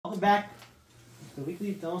back to the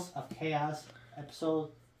Weekly Dose of Chaos, episode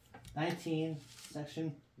 19,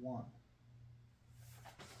 section 1.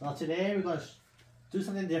 So today we're going to do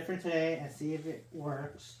something different today and see if it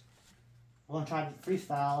works. We're going to try to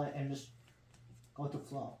freestyle it and just go with the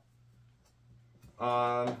flow.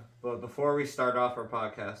 But before we start off our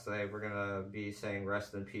podcast today, we're going to be saying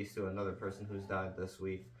rest in peace to another person who's died this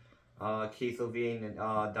week. Keith Levine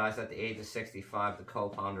dies at the age of 65, the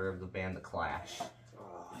co-founder of the band The Clash.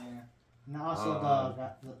 Yeah. And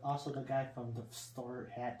also the guy from the Store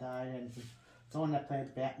Hat died, and the one that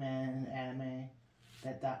played Batman in anime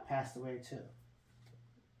that passed away too.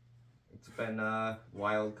 It's been a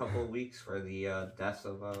wild couple of weeks for the deaths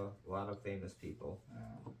of a lot of famous people.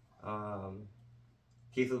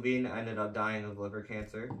 Keith Levine ended up dying of liver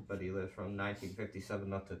cancer, but he lived from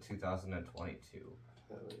 1957 up to 2022.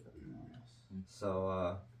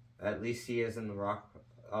 So at least he is in the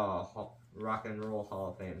Rock and Roll Hall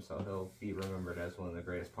of Fame, so he'll be remembered as one of the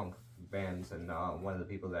greatest punk bands and one of the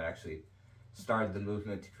people that actually started the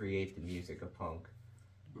movement to create the music of punk.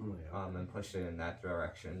 And pushed it in that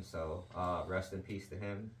direction. So rest in peace to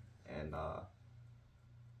him. And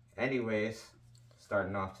anyways,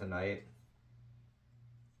 starting off tonight,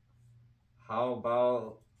 how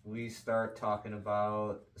about we start talking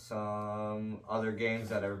about some other games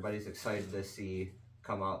that everybody's excited to see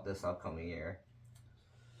come out this upcoming year?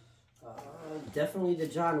 Definitely the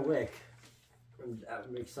John Wick.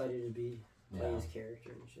 I'm excited to be play his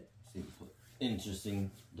character and shit. Seems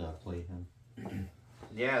interesting to play him.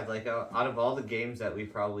 Yeah, like out of all the games that we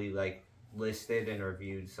probably like listed and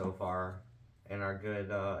reviewed so far in our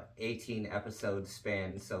good 18 episode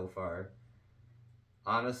span so far,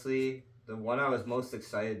 honestly, the one I was most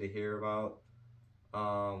excited to hear about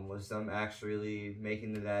was them actually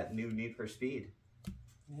making that new Need for Speed.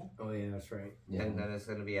 Yeah. Oh yeah, that's right. Yeah. And then it's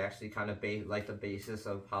going to be actually kind of like the basis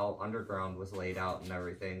of how Underground was laid out and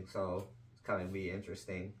everything, so it's kind of be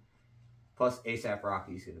interesting. Plus, A$AP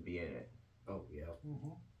Rocky's going to be in it. Oh yeah. Mm-hmm.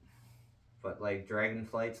 But like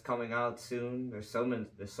Dragonflight's coming out soon. There's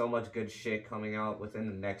so much good shit coming out within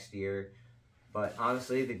the next year. But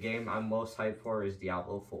honestly, the game I'm most hyped for is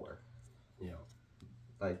Diablo 4. Yeah.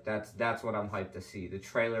 Like that's what I'm hyped to see. The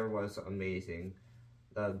trailer was amazing.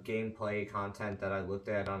 The gameplay content that I looked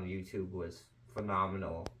at on YouTube was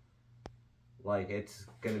phenomenal. Like it's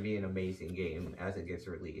gonna be an amazing game as it gets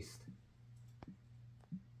released.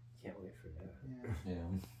 Can't wait for that.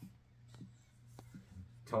 Yeah.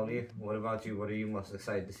 Tony, what about you? What are you most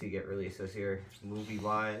excited to see get released this year?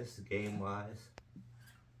 Movie-wise, game-wise?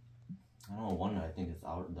 I don't know, one I think is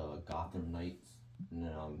out, the Gotham Knights. And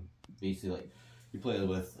then basically like you play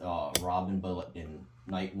with Robin but in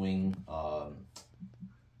Nightwing,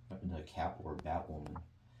 the Cat or Batwoman.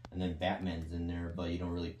 And then Batman's in there, but you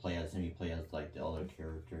don't really play as him, you play as like the other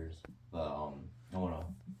characters. But I wanna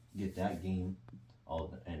get that game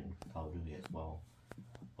and Call of Duty as well.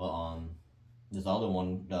 But this other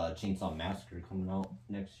one, the Chainsaw Massacre, coming out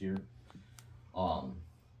next year.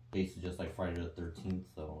 Basically just like Friday the 13th,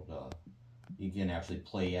 so you can actually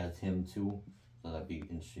play as him too. So that'd be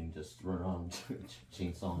interesting, just run around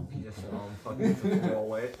chainsawing people. Just fucking go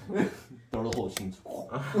away. Throw the whole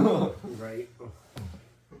chainsaw. Right.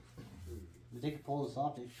 If they could pull this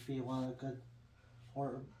off, they could be one of the good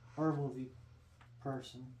horror movie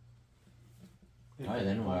person. Alright,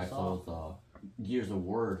 then what I saw was Gears of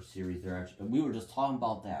War series. They're actually, we were just talking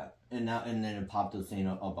about that, and then it popped up saying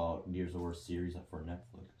about Gears of War series for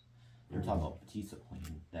Netflix. They were talking about Batista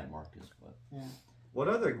playing that Marcus, but yeah. What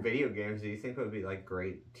other video games do you think would be like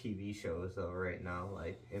great TV shows though right now?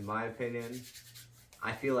 Like in my opinion,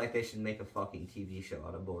 I feel like they should make a fucking TV show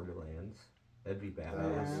out of Borderlands. That'd be That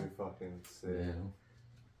badass. would be fucking sick. yeah.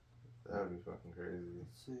 That would be fucking crazy.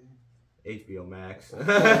 Let's see. HBO Max.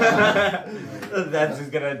 That's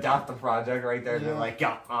just gonna adopt the project right there. Yeah. They're like,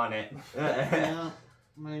 yeah, on it. Yeah,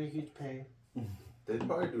 maybe you'd pay. They'd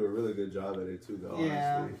probably do a really good job at it too, though.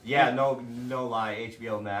 Yeah. Honestly. Yeah, no lie.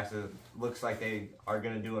 HBO Max looks like they are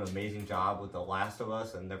gonna do an amazing job with The Last of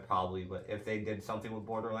Us, and they're probably, but if they did something with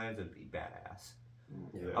Borderlands, it'd be badass.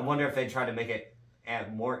 Yeah. I wonder if they try to make it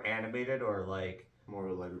more animated or like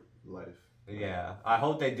More like life. Yeah, I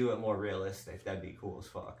hope they do it more realistic. That'd be cool as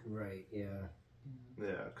fuck. Right. Yeah.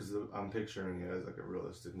 Yeah, because I'm picturing it as like a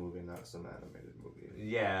realistic movie, not some animated movie.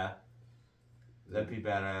 Yeah, that'd be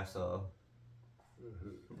badass though.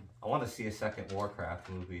 I want to see a second Warcraft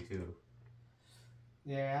movie too.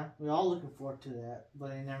 Yeah, we're all looking forward to that, but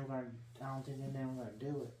they never gonna. I don't think they're never gonna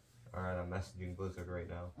do it. Alright, I'm messaging Blizzard right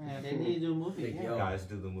now. Yeah, they need to do a movie. Big Yeah. yo. Guys,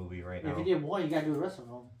 do the movie right If now. you did one, you gotta do the rest of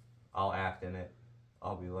them. I'll act in it.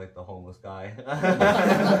 I'll be like the homeless guy.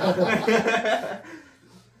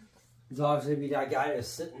 It's obviously be that guy that's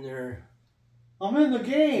sitting there. I'm in the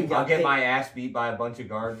game. I'll get my ass beat by a bunch of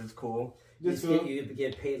guards. It's cool. You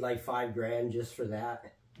get paid like $5,000 just for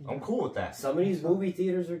that. I'm cool with that. Some of these movie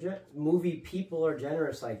theaters movie people are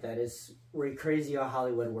generous like that. It's really crazy how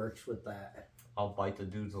Hollywood works with that. I'll bite the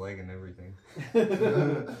dude's leg and everything. Come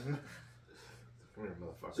here,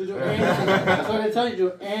 motherfucker. So do anything. That's what I tell you.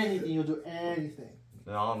 Do anything. You'll do anything.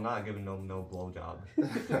 No, I'm not giving no blowjob.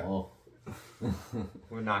 Oh.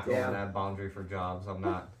 We're not going Yeah. that boundary for jobs. I'm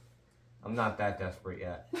not that desperate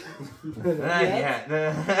yet. Yet?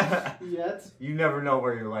 Yet. Yet. You never know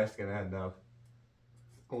where your life's gonna end up.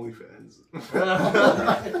 OnlyFans.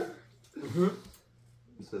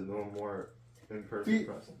 Said no more in-person Feet.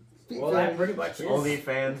 process. Well, that pretty much is.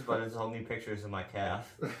 OnlyFans, but it's only pictures of my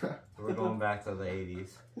calf. We're going back to the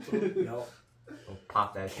 80s. No, We'll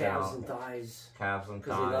pop that shit calves out. and thighs. Calves and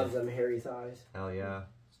Because he loves thighs. them hairy thighs. Hell yeah.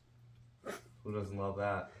 Who doesn't love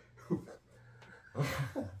that?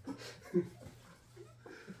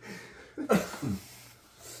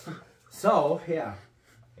 So, yeah.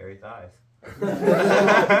 Hairy thighs.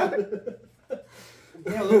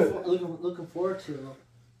 Yeah, looking forward to.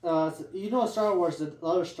 So, you know, Star Wars, the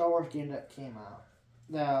other Star Wars game that came out,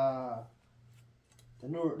 the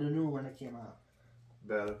newer one that came out.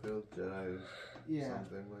 Battlefield, Jedi, Yeah,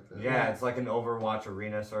 something like that. Yeah, it's like an Overwatch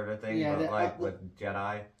arena sort of thing, Yeah, but that- like with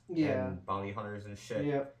Jedi yeah, and bounty hunters and shit.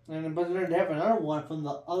 yeah. And but they have another one from the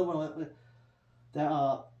other one with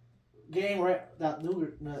that game, right? The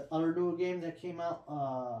other newer game that came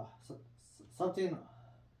out. Something. I'm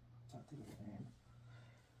trying to think of the name.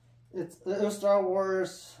 It was Star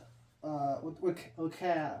Wars. With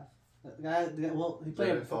Cav. The guy. He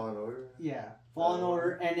played. Jedi Fallen Order. Yeah, Fallen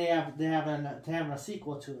Order, and they have a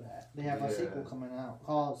sequel to that. They have a Yeah. sequel coming out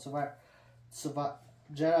called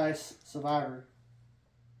Jedi Survivor.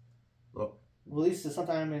 Look. Released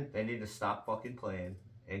sometime in They need to stop fucking playing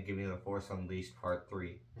and give me the Force Unleashed Part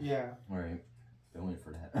 3. yeah. Alright. Been waiting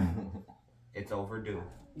for that. It's overdue.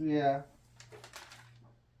 Yeah.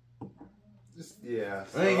 Just yeah.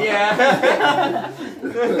 Yeah.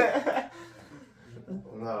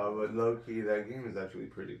 No, but low key, that game is actually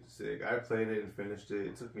pretty sick. I played it and finished it.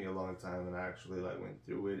 It took me a long time, and I actually like went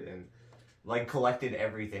through it and Like collected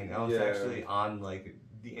everything. I was Yeah. actually on like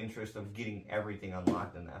the interest of getting everything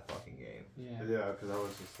unlocked in that fucking game. Yeah. yeah, because I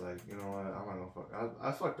was just like, you know what, I'm not gonna fuck.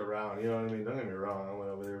 I fucked around, you know what I mean? Don't get me wrong. I went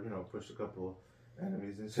over there, you know, pushed a couple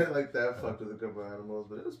enemies and shit like that. Fucked with a couple animals,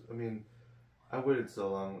 but it was. I mean, I waited so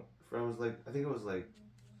long. I think it was like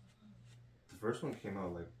the first one came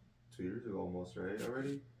out like 2 years ago almost, right?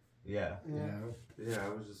 Already. Yeah. Yeah. Yeah,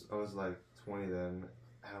 I was like 20 then.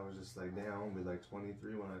 I was just like, damn, I'm gonna be like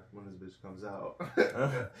 23 when this bitch comes out.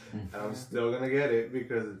 And I'm still gonna get it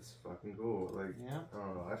because it's fucking cool. Like, Yeah. I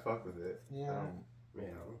don't know, I fuck with it. Yeah. Yeah.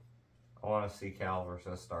 I want to see Cal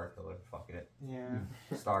versus Starkiller. Fuck it. Yeah.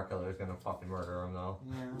 Starkiller's gonna fucking murder him though.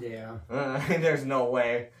 Yeah. Yeah. There's no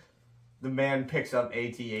way. The man picks up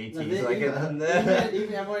AT-ATs No, like even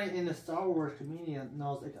everyone in the Star Wars community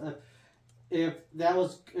knows like, if that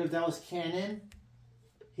was canon,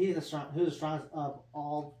 he was the strongest of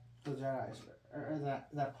all the Jedi's.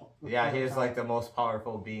 Yeah, he is like the most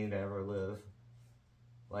powerful being to ever live.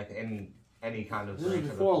 Like in any kind of This was range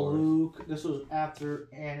of the before Force. Luke. This was after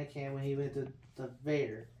Anakin when he went to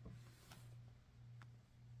Vader.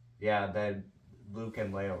 Yeah, then Luke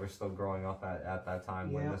and Leia were still growing up at that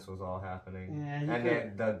time when Yeah. this was all happening. Yeah, And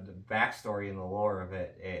then the backstory and the lore of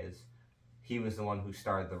it is he was the one who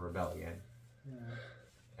started the rebellion. yeah.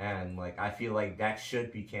 And like I feel like that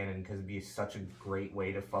should be canon because it'd be such a great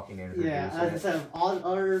way to fucking introduce Yeah, as I it. said, all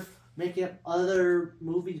other making up other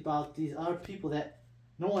movies about these other people that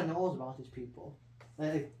no one knows about these people.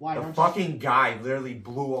 Like, why The don't fucking guy literally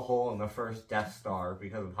blew a hole in the first Death Star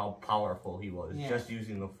because of how powerful he was, Yeah. just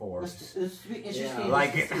using the Force. It's interesting. Yeah.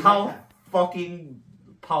 Like, to see how that. fucking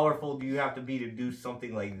powerful do you have to be to do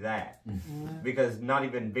something like that? Yeah. Because not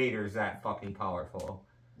even Vader's that fucking powerful.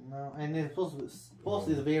 No, and then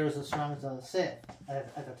supposedly the Vader was the strongest of the Sith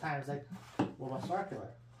at the time. It's like, what about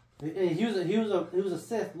Starkiller? He was a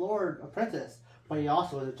Sith Lord apprentice, but he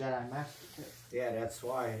also was a Jedi Master too. Yeah, that's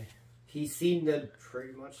why. He seemed to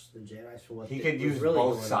pretty much the Jedi's for what He they- could was use really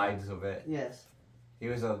both going on. sides of it. Yes. He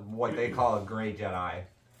was a what they call a gray Jedi.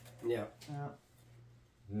 Yeah.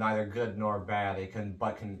 Neither good nor bad. It can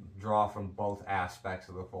draw from both aspects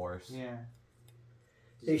of the Force. Yeah.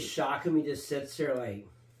 They shock him. He just sits there like.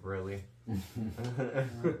 Really.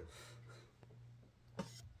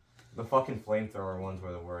 The fucking flamethrower ones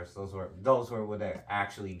were the worst. Those were what they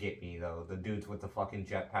actually get me though. The dudes with the fucking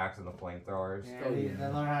jetpacks and the flamethrowers. Yeah, Oh, they yeah.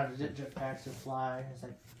 learn how to jetpacks to fly. It's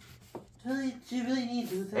like Do you really need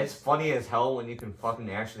to do this? It's funny as hell when you can fucking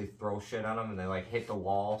actually throw shit on them and they like hit the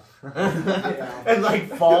wall Yeah. and like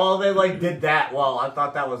fall. They like did that well. I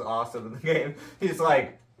thought that was awesome in the game. He's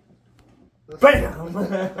like,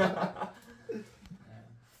 BAM!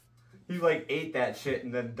 He like ate that shit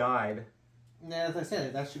and then died. Yeah, as I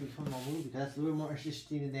said, that should become a movie. That's a little more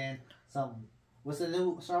interesting than some. What's the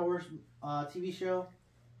new Star Wars TV show?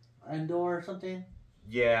 Endor or something?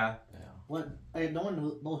 Yeah. What? No one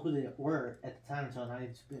knows who they were at the time until now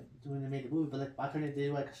when they made the movie. But like, why couldn't they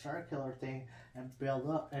do like a Star Killer thing and build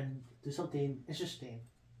up and do something interesting?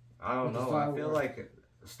 I don't With the know. Star I feel Wars. like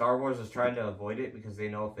Star Wars is trying to avoid it because they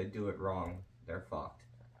know if they do it wrong, they're fucked.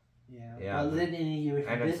 Yeah. Yeah, Well, then they need to get away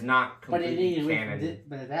from And it's Dis- not But they need to completely get away from canon.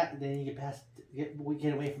 but that they need to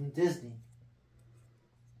get away from Disney.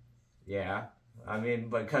 Yeah. I mean,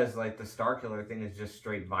 because like the Star Killer thing is just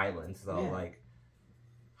straight violence though. Yeah. Like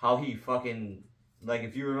how he fucking like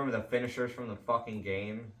if you remember the finishers from the fucking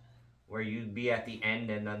game where you'd be at the end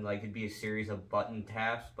and then like it'd be a series of button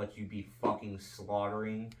taps, but you'd be fucking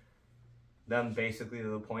slaughtering them basically to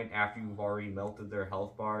the point after you've already melted their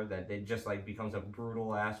health bar that it just like becomes a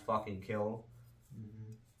brutal ass fucking kill.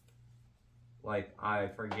 Like I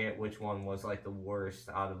forget which one was like the worst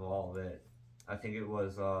out of all of it. I think it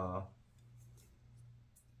was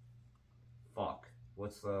fuck.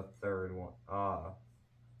 What's the third one?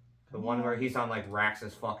 The one where he's on like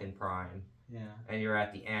Rax's fucking prime. Yeah. And you're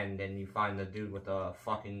at the end and you find the dude with the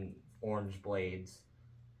fucking orange blades.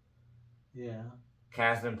 Yeah.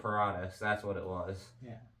 Kazdan Paratus, that's what it was.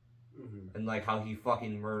 Mm-hmm. And like how he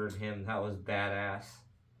fucking murdered him, that was badass.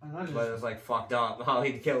 I'm not But it was like fucked up how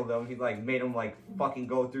he killed him. He like made him like fucking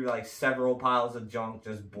go through like several piles of junk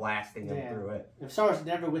just blasting him Yeah. through it. If Star Wars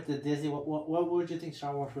never went to Disney, what would you think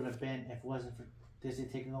Star Wars would have been if it wasn't for Disney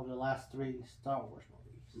taking over the last 3 Star Wars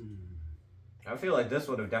movies? I feel like this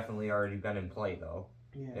would have definitely already been in play though.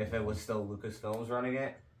 Yeah. If it was still Lucasfilms running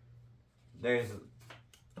it. There's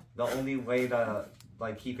the only way to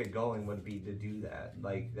like keep it going would be to do that.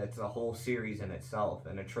 Like that's a whole series in itself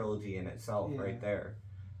and a trilogy in itself Yeah. right there.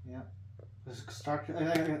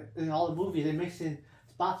 In all the movies, they mix in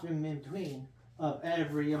spots in between of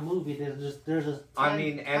every movie. There's a. I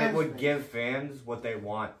mean, and it would space. give fans what they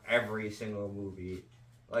want every single movie.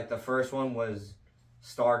 Like the first one was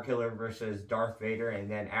Star Killer versus Darth Vader, and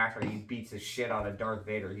then after he beats the shit out of Darth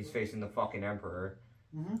Vader, he's facing the fucking Emperor.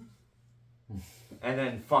 Mhm. And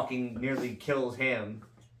then fucking nearly kills him.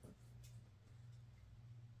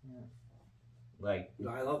 Yeah. Like,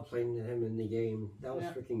 I love playing him in the game. That was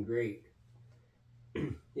Yeah. freaking great.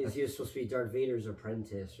 He was supposed to be Darth Vader's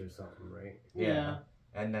apprentice or something, right? yeah.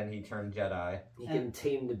 And then he turned Jedi. He can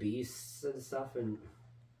tame the beasts and stuff, and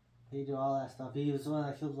He do all that stuff. He was the one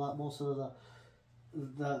that killed most of the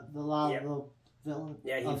villain.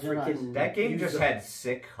 yeah, he of freaking Jedis. That game used just the- had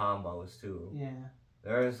sick combos too. Yeah.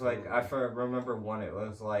 There was like remember one. It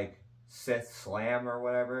was like Sith Slam or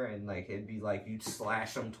whatever, and like it'd be like you'd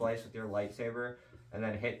slash him twice with your lightsaber, and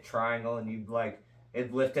then hit triangle, and you'd like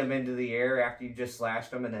it'd lift him into the air after you just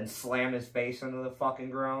slashed him, and then slam his face into the fucking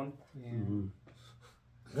ground. Yeah. Mhm.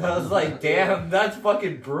 I was like, damn, that's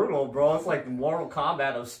fucking brutal, bro. It's like the Mortal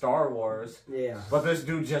Kombat of Star Wars. Yeah. But this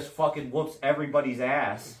dude just fucking whoops everybody's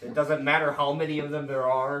ass. It doesn't matter how many of them there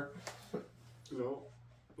are. No.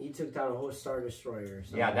 He took down a whole Star Destroyer.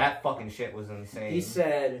 So. Yeah, that fucking shit was insane. He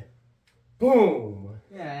said, boom!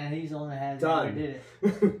 Yeah, and he's the one that had Done. did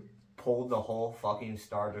it. Pulled the whole fucking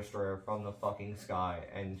Star Destroyer from the fucking sky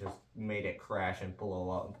and just made it crash and blow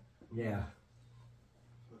up. Yeah.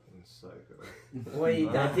 Fucking psycho.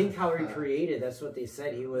 Well, I think how he created, that's what they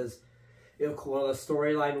said. He was, well, the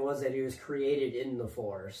storyline was that he was created in the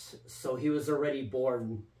Force. So he was already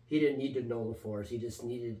born. He didn't need to know the Force. He just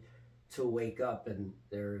needed to wake up, and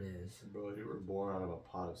there it is. Bro, you were born out of a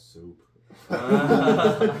pot of soup.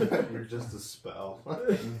 Ah. You're just a spell.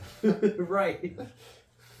 Right.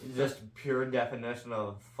 Just pure definition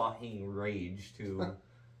of fucking rage to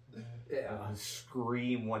Yeah.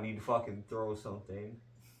 scream when he'd fucking throw something.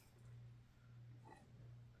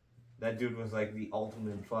 That dude was like the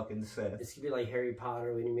ultimate fucking Sith. This could be like Harry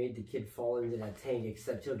Potter when he made the kid fall into that tank,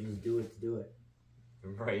 except he'll just do it to do it.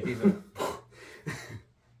 Right, he's a,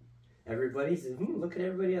 Everybody says, look at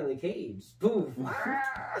everybody on the cage. Boom.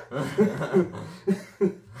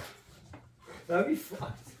 That'd be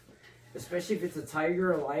fucked. Especially if it's a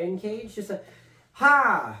tiger or lion cage. Just a,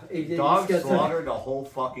 ha! dog slaughtered a whole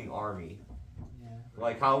fucking army. Yeah.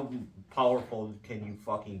 Like, how powerful can you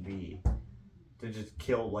fucking be to just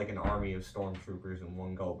kill like an army of stormtroopers in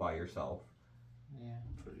one go by yourself? Yeah.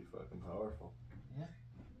 Pretty fucking powerful. Yeah.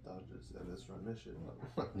 Dog just said, let's run this shit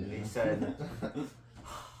up. And he said,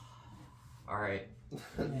 All right.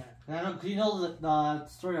 Yeah, I know, 'cause you know the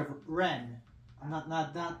story of Ren, not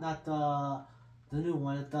the new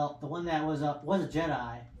one, the one that was a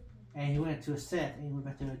Jedi, and he went to a Sith and he went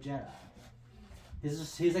back to a Jedi.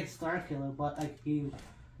 He's like Star Killer, but like he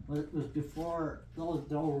was before the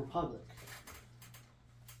old Republic.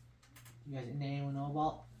 You guys, anyone know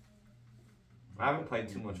about? I haven't played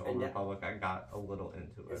too much Old And that- Republic. I got a little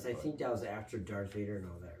into it. I but- think that was after Darth Vader and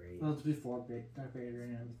all that, right? Well, it's before Darth Vader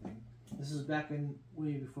and everything. This is back in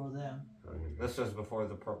way before them. This was before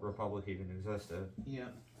the Republic even existed. Yeah,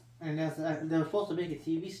 and they were supposed to make a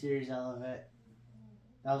TV series out of it.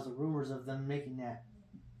 That was the rumors of them making that.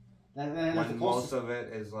 That's the When most of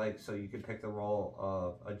it is like, so you could pick the role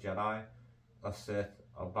of a Jedi, a Sith,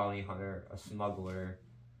 a bounty hunter, a smuggler.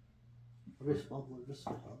 Just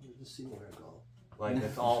see where I go. Like,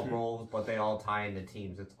 it's all roles, but they all tie into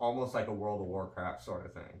teams. It's almost like a World of Warcraft sort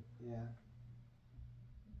of thing. Yeah.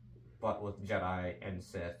 But with Jedi and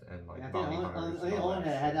Sith and like Yeah, I bounty think hunters. the and all only that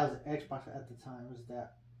that had shit. that was Xbox at the time was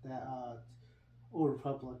that Old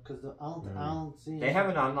Republic, because I don't see. They have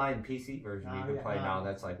an online PC version Oh, you can yeah, play oh. now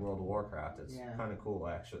that's like World of Warcraft. It's Yeah. kind of cool,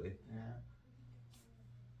 actually. Yeah.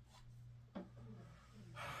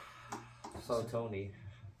 So, Tony,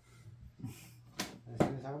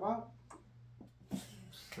 Anything to talk about?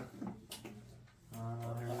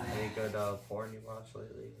 any good porn you watched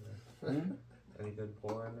lately? Hmm? Any good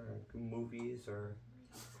porn or good movies or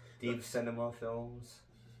deep cinema films?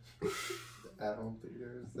 At home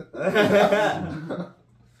theaters.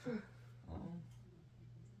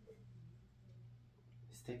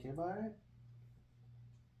 He's thinking about it.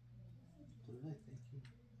 What was I thinking?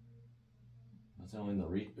 That's only the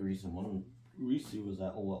recent one. Recently was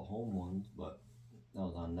that All at Home one, but that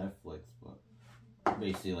was on Netflix. But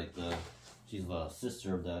basically, like she's the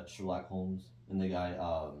sister of that Sherlock Holmes, and the guy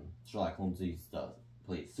Sherlock Holmes, he's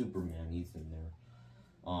played Superman. He's in there.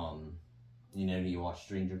 You know, you watch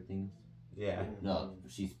Stranger Things. Yeah. No,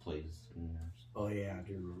 she's plays in there. Oh yeah, I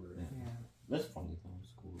do remember. Yeah. That's funny though.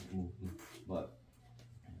 It's a cool movie, but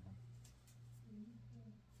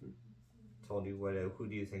Told you who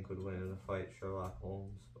do you think would win in a fight, Sherlock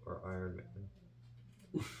Holmes or Iron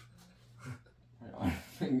Man?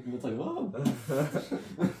 it's like, oh,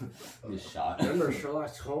 he's shot. Remember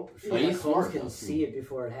Sherlock Holmes? Well, he's Sherlock Holmes smart, can though, see it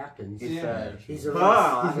before it happens. He Yeah. said, He's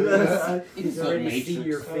Ah! already, he's He's already like seen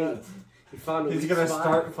your fate. He found a He's weak gonna spot.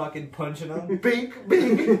 start fucking punching him. Bink,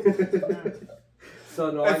 bink. So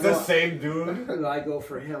no, It's the same dude. no, I go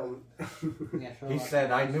for him. Yeah, He Sherlock said,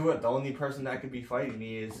 I Holmes. knew it. The only person that could be fighting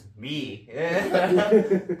me is me.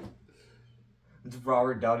 It's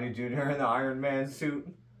Robert Downey Jr. in the Iron Man suit,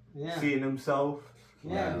 Yeah. seeing himself.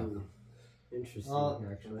 Yeah. Ooh, interesting, Well,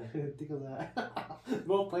 actually. think of that.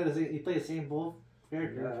 Both play the same. He played the same both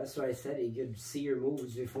characters. Yeah, that's why I said he could see your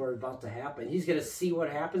moves before it's about to happen. He's gonna see what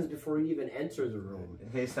happens before you even enter the room.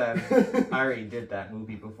 He said, I already did that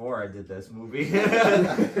movie before I did this movie.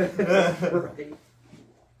 Right.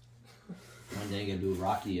 And then you can do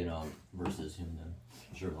Rocky and versus him then,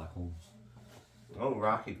 Sherlock Holmes. Oh,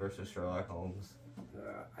 Rocky versus Sherlock Holmes.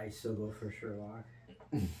 I still go for Sherlock.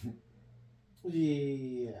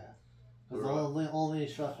 Yeah. Because the only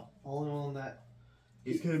one that.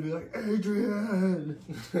 He's gonna be like, Adrian!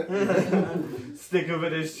 Stick him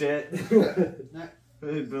in his shit.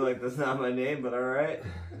 He'd be like, that's not my name, but alright.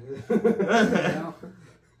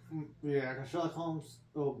 Yeah, because Sherlock Holmes,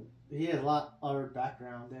 he has a lot other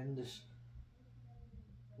background than just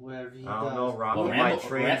whatever he I does. don't know, Rocky Well, might Rambo-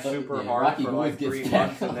 train Rambo- super yeah, hard Rocky for always like gets 3 back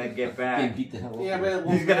months and then get Getting back. beat the hell up. Yeah, but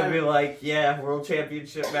He's gonna be like, yeah, world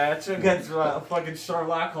championship match against fucking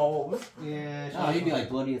Sherlock Holmes. Yeah, No, he'd be like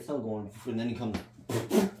bloody as hell going, and then he comes.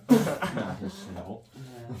 Not his snow.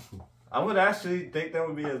 Yeah. I would actually think that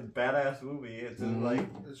would be a badass movie. It's like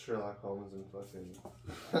It's Sherlock Holmes and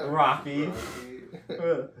fucking Rocky.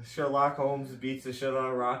 Rocky. Sherlock Holmes beats the shit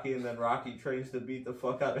out of Rocky, and then Rocky trains to beat the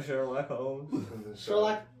fuck out of Sherlock Holmes. And then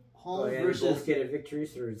Sherlock Oh, Holmes yeah, they versus. both get a victory,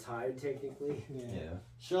 so it's tied technically. Yeah. Yeah.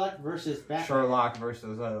 Sherlock versus Batman. Sherlock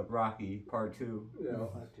versus Rocky Part 2. Yeah.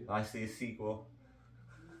 I see a sequel.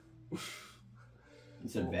 He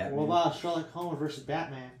said Batman. What about Sherlock Holmes versus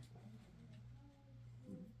Batman?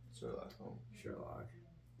 Sherlock Holmes. Sherlock.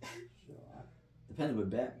 Sherlock. Depends what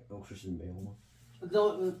Batman. Oh, Christian Bale.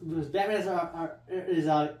 Though because Batman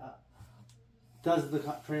does the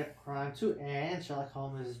crime too, and Sherlock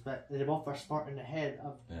Holmes is, but they both are smart in the head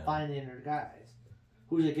of Yeah. finding their guys.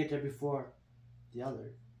 Who's gonna get there before the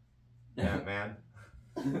other? Batman.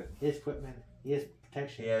 His equipment, his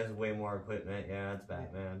protection, He has way more equipment. Yeah, it's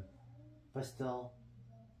Batman. but still,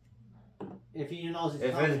 If he knows he's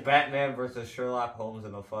If coming. it's Batman versus Sherlock Holmes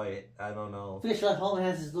in a fight, I don't know. I think Sherlock Holmes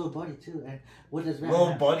has his little buddy too, and what does Batman Little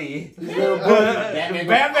have? buddy. His little buddy.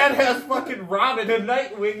 Batman has fucking Robin and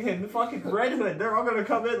Nightwing and fucking Red Hood. They're all gonna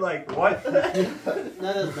come in like, what? That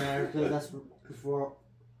doesn't matter because that's before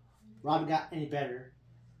Robin got any better.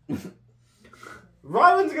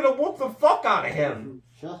 Robin's gonna whoop the fuck out of him.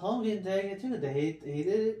 Sherlock Holmes getting taken too. He did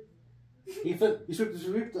it. He swept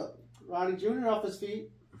Roddy Jr. off his feet.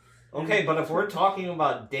 Okay, but if we're talking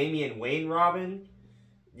about Damian Wayne Robin,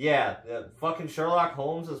 yeah, fucking Sherlock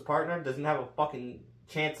Holmes' partner doesn't have a fucking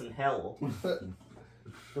chance in hell.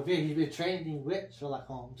 Okay, he's been training with Sherlock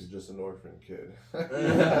Holmes. He's just an orphan kid.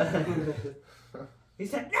 He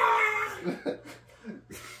said, nah!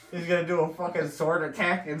 He's gonna do a fucking sword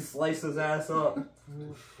attack and slice his ass up.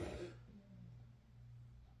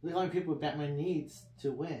 The only people Batman needs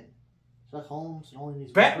to win. Sherlock Holmes only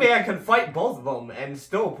needs Batman can fight both of them and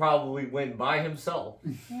still probably win by himself.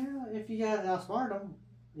 Yeah, if you guys outsmart him,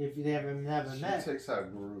 if you never She met. takes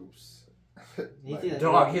out groups. He Like, did.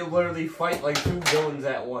 Dog, he'll literally fight like two villains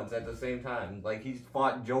at once at the same time. Like he's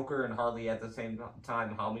fought Joker and Harley at the same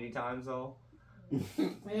time. How many times though? Yeah,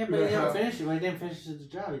 but he never finished it. When he didn't finish the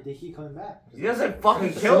job, they keep coming back. He doesn't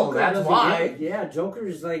fucking kill. Joker That's doesn't why. get- yeah,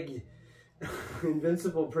 Joker's like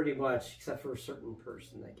invincible pretty much, except for a certain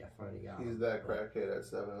person that finally got him. He's that crackhead at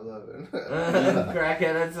 7-Eleven.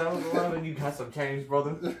 Crackhead at 7-Eleven. You got some change,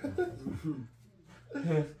 brother.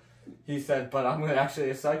 He said, but I'm actually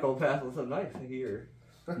a psychopath with a knife here.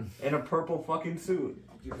 In a purple fucking suit.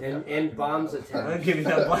 And bombs I'll attack. give you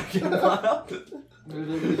that black and white.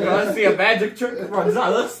 You wanna see a magic trick that runs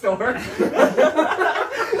out of the store?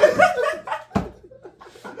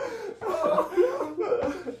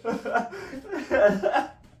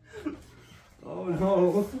 Oh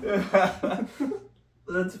no.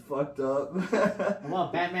 That's fucked up. What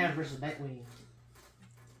about Batman versus Nightwing?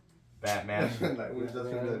 Batman. Nightwing's just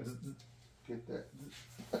gonna be like, get that.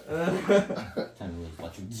 Time to really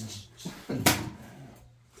watch you.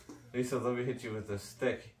 He said, let me hit you with a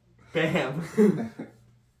stick. Bam.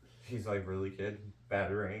 He's like, really, kid?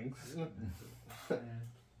 Batarangs.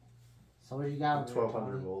 So what do you got?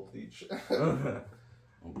 1200 volts each.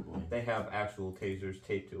 Oh boy. They have actual tasers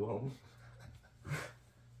taped to them.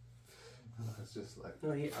 It's just like.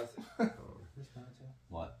 No, he.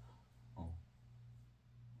 What? Oh.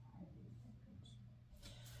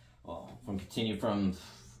 Well, continue from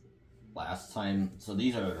last time. So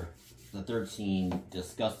these are the 13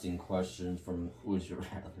 disgusting questions from Would You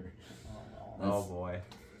Rather. Oh boy.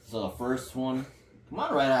 So the first one, come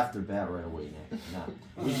on right after bat right away now.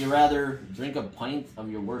 Would you rather drink a pint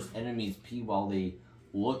of your worst enemy's pee while they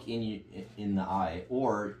look in the eye,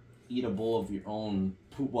 or eat a bowl of your own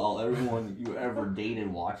poop while everyone you ever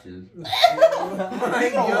dated watches? Oh my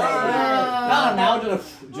God. Now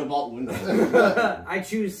just jump out window. I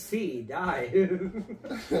choose C. Die.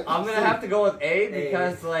 I'm gonna have to go with A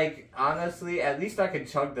because, like, honestly, at least I can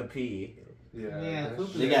chug the pee. Yeah,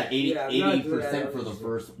 poop They got 80% Yeah, I'm not doing that. for the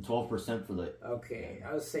first, 12% for the. Okay,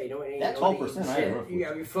 I was saying no. That 12% I agree with. You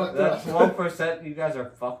got me fucked That up. 12%, you guys are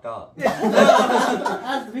fucked up.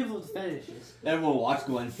 That's the people with fetishes. Everyone watch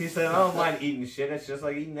going. He said, I don't mind eating shit, it's just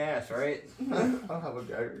like eating ass, right? I don't have a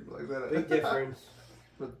gag rig like that. Big difference.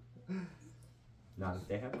 Not if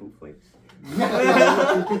they have poop flakes.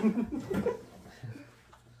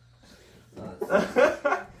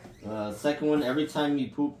 Second one, every time you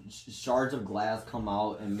poop, shards of glass come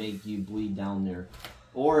out and make you bleed down there.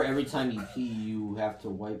 Or every time you pee, you have to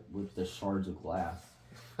wipe with the shards of glass.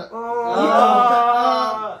 The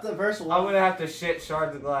first one. I'm gonna have to shit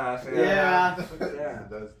shards of glass. Yeah. Yeah.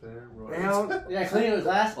 That's terrible. Now, Yeah, clean it with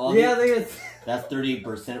glass. Well, yeah, they that's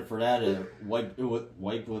 38% for that. Wipe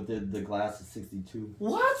with the glass is 62.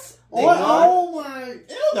 What? They Oh my!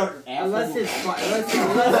 unless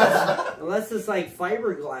it's like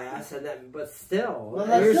fiberglass, and then but still, Well,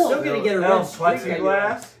 that's you're still- still gonna get a Oh, red streak on your-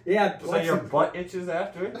 plexiglass? Yeah, So your butt itches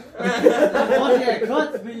after it? Once you get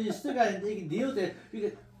cut, but you still got you can deal with it.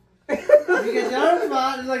 You get the other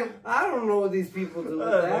spot. It's like I don't know what these people do with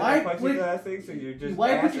Like that. Wipe a with- plexiglass thing, so you just you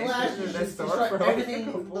wipe with ass your glass. itches You and just then destroy start from everything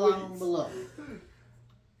down below.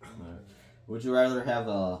 Would you rather have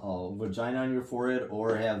a vagina on your forehead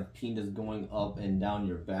or have penis going up and down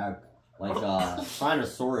your back like a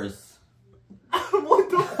Spinosaurus? What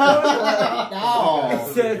the fuck?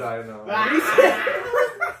 No. said- Vagina.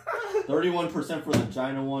 31% for the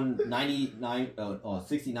vagina one,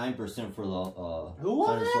 69% for the Who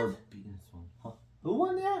won that? Spinosaurus penis one. Huh? Who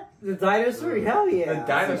won that? The dinosaur? Hell The yeah.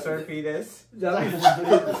 dinosaur fetus.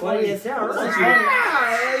 Funny as hell.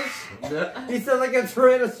 That's He sounds like a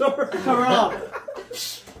tyrannosaurus. Cover up.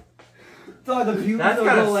 Dog, the pubes That's will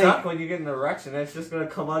gonna go suck like. when you get an erection. It's just gonna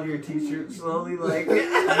come out of your t-shirt slowly, like.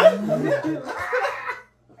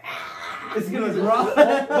 It's gonna grow.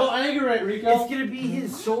 No, I think you're right, Rico. It's gonna be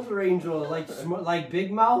his shoulder angel, like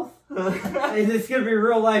Big Mouth. And it's gonna be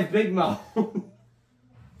real life Big Mouth.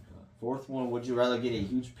 Fourth one, would you rather get a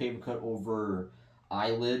huge paper cut over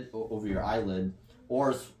your eyelid,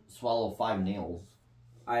 or swallow 5 nails?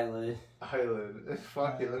 Eyelid.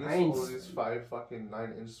 Fuck it, let me Mine's- swallow these 5 fucking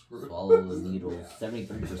 9-inch screws. Swallow the needles.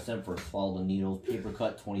 73% for swallow the needles. Paper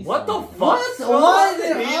cut 27%. What the fuck?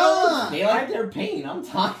 What? They like their pain. I'm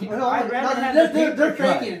talking. I'd rather have the They're paper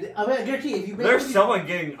cut. faking. I mean, I guarantee if you make There's someone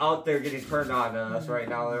getting out there getting turned on to us right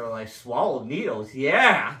now. They're like, swallow needles,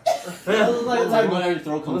 yeah. It's like, When your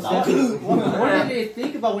throat comes What's out. that? what do they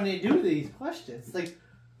think about when they do these questions? Like,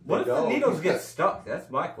 What if the needles get stuck? That's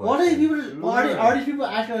my question. what are these people? Are these people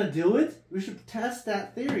actually going to do it? We should test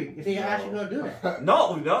that theory if they actually going to do it.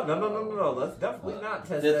 No. Let's definitely not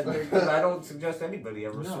test that because I don't suggest anybody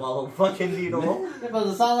ever swallow a fucking needle. Yeah, but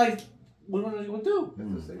it sounds like what are they going to do?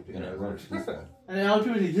 It's a safety Gonna rush this hazard. one. And then other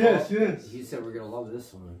people say yes. You said we're gonna love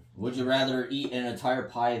this one. Would you rather eat an entire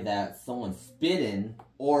pie that someone spit in,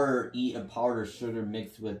 or eat a powdered sugar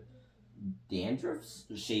mixed with dandruff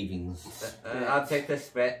shavings? I'll take the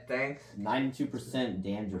spit, thanks. 92%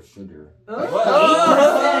 dandruff sugar. What?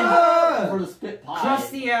 8% for the spit pie.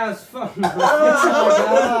 Crusty ass fucking.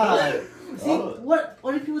 God. See, what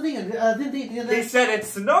do people think? Didn't they think He that? said it's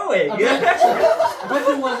snowing. I bet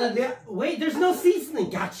it wasn't. Wait, there's no seasoning.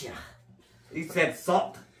 Gotcha. He said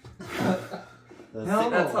salt. The Hell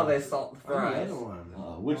six- That's how they salt Oh, the fries. other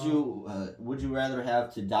one. would you rather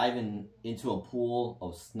have to dive into a pool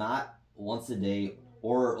of snot once a day,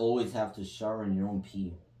 or always have to shower in your own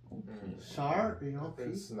pee? Sharp, you know.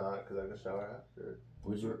 It's not because I can shower after.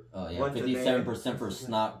 Would you? Yeah, Once a day. 57% for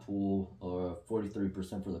snot pool, or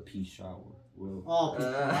 43% for the pee shower. Whoa. Oh,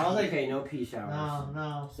 I was like, Okay, no pee showers.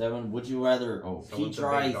 no. 7. Would you rather pee Someone's a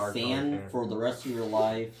dry big dark sand dog fan. for the rest of your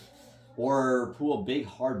life, or pull a big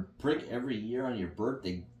hard brick every year on your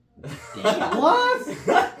birthday? Damn. What?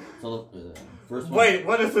 So first one. Wait,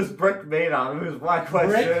 what is this brick made out of? Is my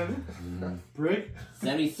question. Brick?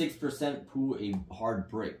 76% poo a hard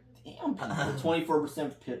brick. Damn.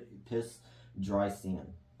 24% piss dry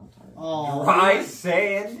sand. I'm tired. Oh. Dry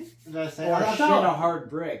sand? Did I say? Or I shit thought- a hard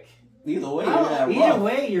brick. Either way, Either rough.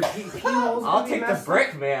 way, your pee holes. I'll gonna be take the messed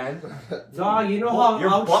brick, man. up. Dog, you know how Your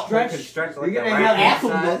butt can outstretched. stretch like You're a gonna rabbit have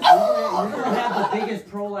size. You're gonna have the biggest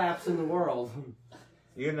prolapse in the world.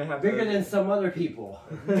 You're gonna have Bigger to... than some other people.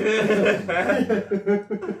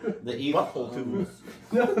 The eighth. Butthole tubes.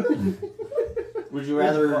 Would you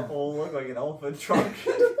rather? Butthole look like an elephant trunk.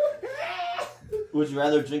 Would you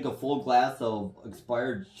rather drink a full glass of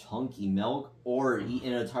expired chunky milk, or eat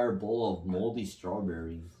an entire bowl of moldy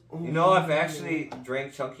strawberries? You know, I've actually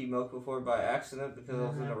drank chunky milk before by accident because I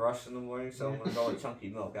was in a rush in the morning, so I'm gonna go with chunky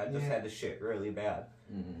milk. I just had to shit really bad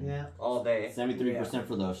Yeah. all day. 73%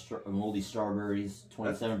 for the moldy strawberries,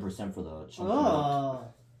 27% for the chunky milk. Oh.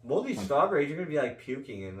 Moldy strawberries, you're gonna be like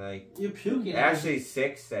puking and like You're puking. actually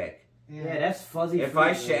sick. Yeah, that's fuzzy. If fruit,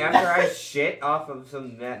 I man. after I shit off of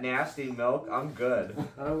some nasty milk, I'm good.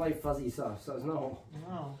 I don't like fuzzy stuff, so no.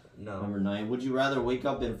 Wow. No. Number 9. Would you rather wake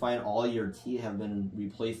up and find all your teeth have been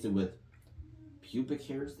replaced with pubic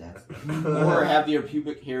hairs? Or have your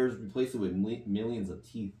pubic hairs replaced with millions of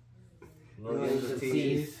teeth? Millions of teeth.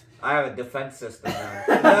 Teeth. I have a defense system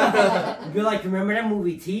now. You'd be like, remember that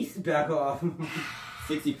movie Teeth? Back off.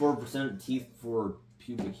 64% teeth for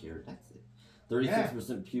pubic hair. That's it.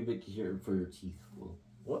 36% pubic hair for your teeth. Well,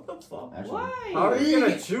 What the fuck? actually, Why? How are you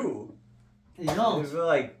gonna chew? You know. You feel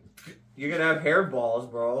like you're gonna have hairballs,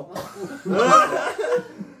 bro.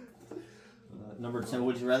 Number 10.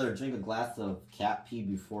 Would you rather drink a glass of cat pee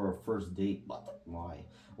before a first date? Why?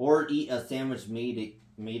 Or eat a sandwich made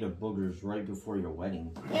of boogers right before your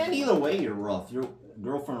wedding? And either way, you're rough. Your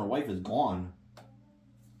girlfriend or wife is gone.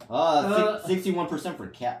 61% for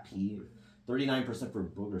cat pee. 39% for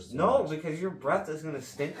booger sandwich. No, because your breath is gonna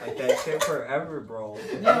stink like that shit forever, bro.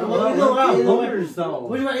 Yeah, What well, about you know what? boogers, though?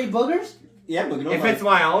 Would you want to eat boogers? Yeah, but you know If like, it's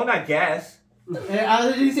my own, I guess. And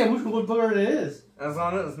I didn't say which what booger it is. As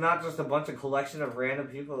long as it's not just a bunch of collection of random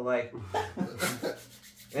people like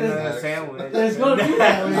in a sandwich. It's gonna be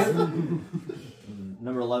that way.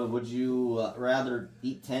 Number 11. Would you rather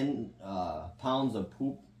eat 10 pounds of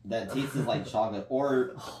poop that tastes like chocolate,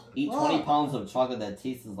 or eat 20 pounds of chocolate that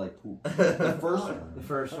tastes like poop? The first one. The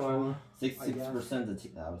first one. 66% that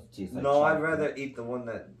tastes like No, chocolate. I'd rather eat the one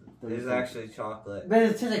that is actually chocolate. But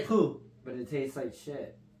it tastes like poo. But it tastes like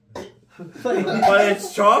shit. But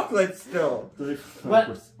it's chocolate still.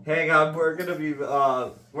 35%. Hang on, we're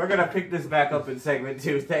gonna pick this back up in segment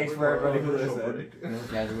 2. Thanks for everybody who listened.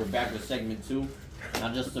 Guys, we're back with segment 2.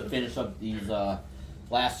 Now, just to finish up these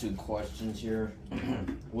last 2 questions here.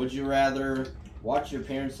 Would you rather watch your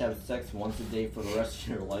parents have sex once a day for the rest of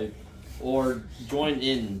your life, or join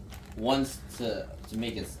in once to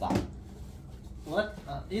make it stop? What?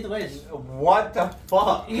 Either way, it's What the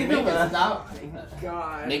fuck? either way, it's not.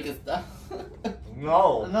 God. Make it stop.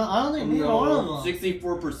 No. No, I don't think neither one of them.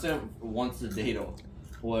 64% once a day though,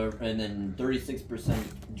 and then 36%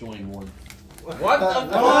 join once. What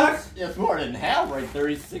the fuck? It's more than half, right?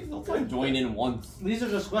 36. Looks like join in once. These are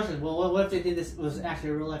just questions. Well, what if they did this was actually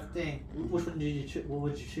a real life thing? Which one did you choose? What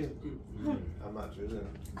would you choose? I'm not choosing.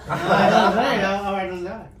 Alright, doesn't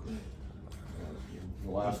matter.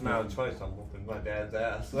 That's not a choice. I'm whooping my dad's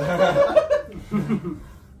ass.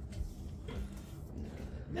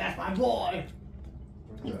 That's my boy.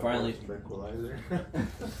 And finally, Tranquilizer.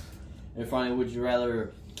 and finally, would you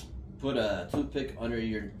rather put a toothpick under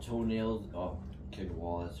your toenails? Oh, kick a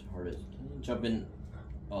wall. That's hard. Jump in.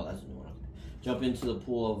 Oh, that's a new one. Jump into the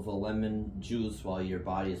pool of lemon juice while your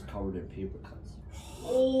body is covered in paper cuts.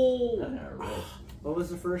 Oh. That's not right. What was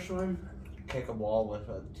the first one? Kick a wall with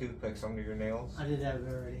toothpicks under your nails. I did that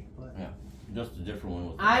already, but Just a different one.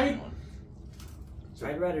 Was the I- lemon one.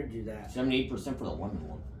 I'd rather do that. 78% for the lemon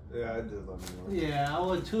one. Yeah, I did love you. yeah, I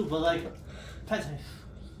would too. But like,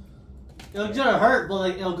 it'll gonna hurt, but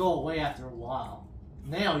like it'll go away after a while.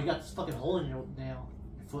 Now you got this fucking hole in your nail,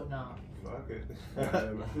 your foot now. Fuck it.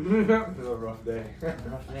 It was a rough day.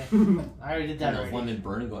 Rough day. I already did that And the already. lemon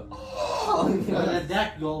burning, going. Let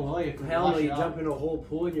that go away. If you Hell wash no, it you off. jump in a whole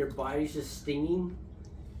pool and your body's just stinging.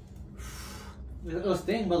 It'll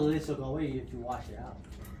sting, but at least it'll go away if you wash it out.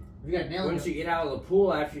 If you got nails. Once you get out of the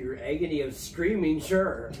pool after your agony of screaming,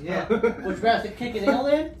 sure. Yeah. Would you rather kick a nail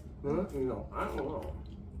in? Huh? No, I don't know.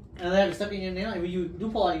 And then have to stuck in your nail? When you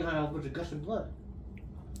do pull out, you're gonna have a bunch of gushing blood.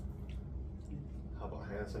 How about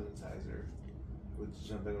hand sanitizer? Would you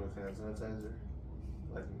jump in with hand sanitizer?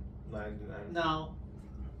 Like 99? No.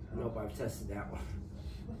 Nope, I've tested that one.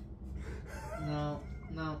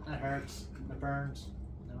 No, that hurts. It burns.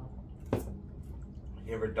 No.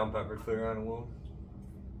 You ever dump Everclear on a wound?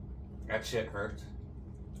 That shit hurts.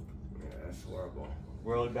 Yeah, that's horrible.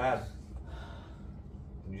 Really bad.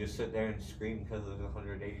 You just sit there and scream because of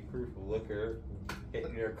 180 proof of liquor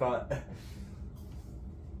hitting your cut.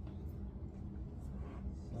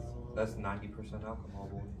 That's 90% alcohol,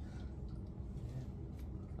 boy.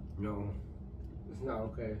 No, it's not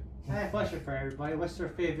okay. I have a question for everybody. What's their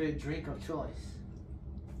favorite drink of choice?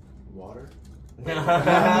 Water?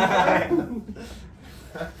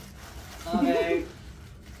 Okay.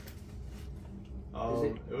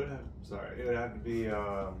 It would have. Sorry, it would have to be. It'd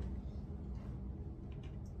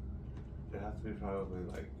have to be probably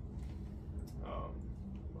like.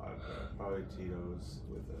 Vodka, probably Tito's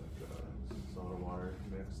with soda water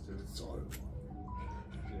mixed to it. Soda.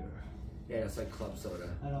 Yeah. Yeah, it's like club soda.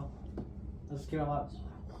 I know. Let's get out.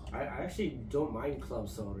 I actually don't mind club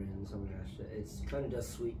soda and some of that shit. It's kind of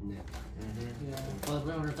just sweeten it. Yeah. But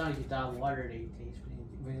when it runs out, you get that water that you taste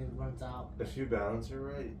when it runs out. If you balance it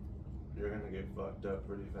right, you're gonna get fucked up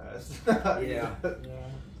pretty fast. Yeah. Yeah.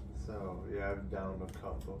 So yeah, I've downed a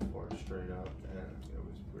cup before straight up, and it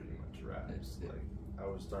was pretty much wraps. Like I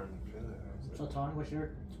was starting to feel it. I was So like, Tony, what's your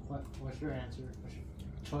answer? What's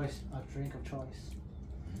your choice? A drink of choice?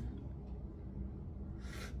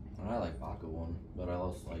 I like vodka one, but I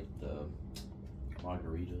also like the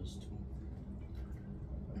margaritas too.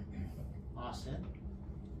 Austin.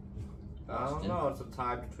 I don't know. It's a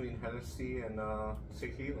tie between Hennessy and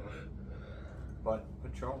tequila, but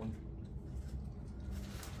Patron.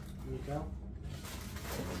 Rico.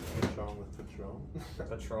 Patron with Patron.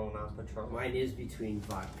 Patron, not Patron. Mine is between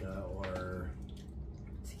vodka or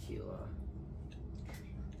tequila.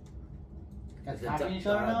 Got The copying each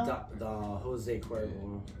other now? the Jose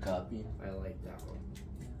Cuervo. Copy. I like that one.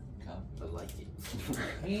 Copy. I like it.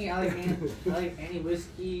 Me, I like any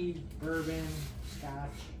whiskey, bourbon, scotch.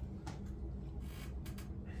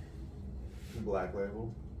 Black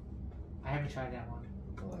Label. I haven't tried that one.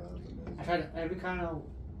 Oh, that was amazing. I tried every kind of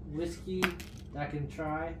whiskey that I can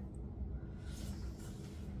try.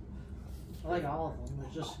 I like all of them.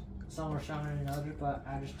 There's just some are stronger than others, but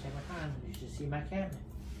I just take my time. You should see my cabinet.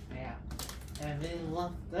 Yeah. And then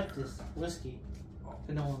left this whiskey.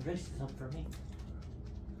 But no one drinks it up for me.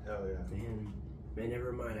 Hell yeah. Man,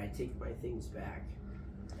 never mind. I take my things back.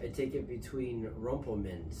 I take it between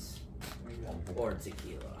Rumpelmans or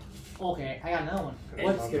tequila. Okay, I got another one.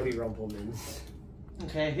 What's gonna be Rumpelmans?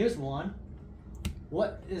 Okay, here's one.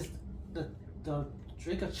 What is the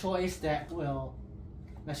drink of choice that will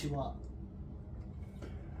mess you up.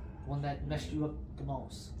 One that messed you up the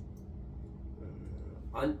most.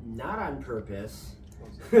 Not on purpose.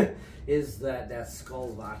 Is that Skull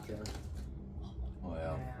vodka? Oh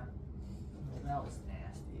yeah. That was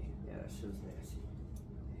nasty. Yeah, that shit was nasty.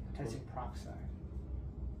 Tasting peroxide.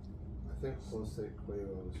 I think Jose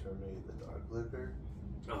Cuervo was for me the dark liquor.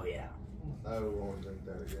 Oh yeah. I won't drink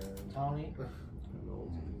that again. Tony? No,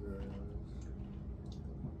 to be very honest.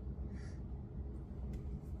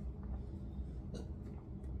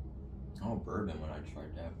 Oh, bourbon when I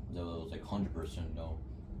tried that. That was like 100% though.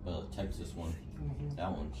 But the Texas one,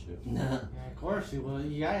 that one shit. Yeah, of course you will.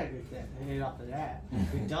 You gotta get that hit off of that.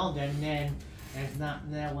 If you don't, then it's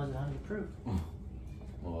not. That wasn't 100 proof.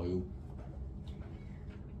 Well, you.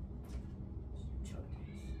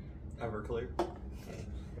 Everclear.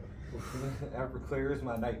 Everclear is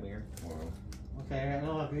my nightmare. Well, Okay, I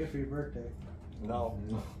know I'll be for your birthday. No.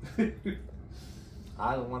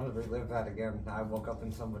 I don't want to relive that again. I woke up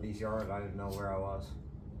in somebody's yard. I didn't know where I was.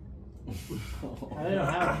 I don't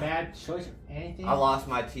have a bad choice of anything. I lost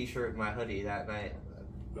my t-shirt and my hoodie that night.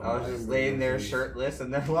 I was just laying there shirtless in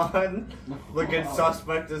the lawn, looking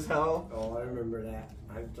suspect as hell. Oh, I remember that.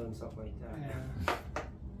 I've done stuff like that. Yeah.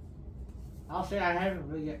 I'll say I haven't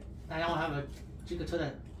really I don't have a Chica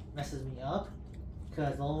that messes me up.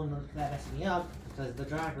 Because the only one that messes me up because the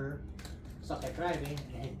driver sucked at driving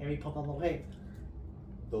and hit every pump on the way.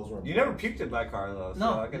 Those were. You never puked in my car though. So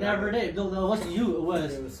No, I could never did. No, it wasn't you. It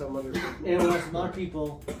was Some other people. it was some other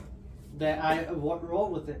people that I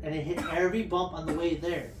rode with it, and it hit every bump on the way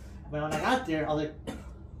there. But when I got there, I was like,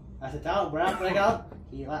 I said, "Down, when I got out,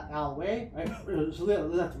 he got out of the way. Right? So we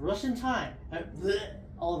left Russian time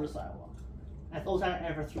all over the sidewalk. That's the only time I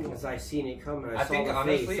ever threw Because it. I seen it coming. I I saw think the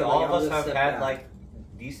honestly, face, so all like, of I'll us just have step had back. like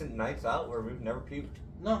decent nights out where we've never puked.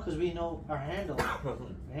 No, because we know our handle.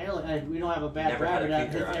 And we don't have a bad Never had driver a that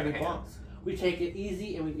puker hits on every our bump. hands. We take it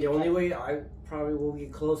easy and we The get only way I probably will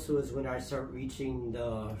get close to is when I start reaching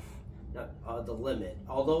the limit.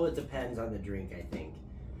 Although it depends on the drink, I think.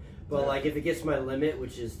 But Yeah. like if it gets my limit,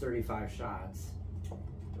 which is 35 shots,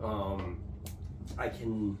 I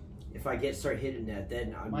can. If I start hitting that,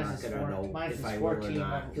 then I'm Mine's not is gonna know mine's if is I will or 14,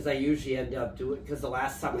 not. Because I usually end up doing. Because the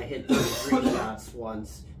last time I hit 33 shots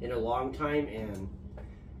once in a long time, and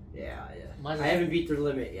yeah. Mine's I haven't beat the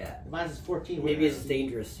limit yet. Mine's is 14. Maybe with it's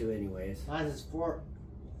dangerous too, anyways. Mine's is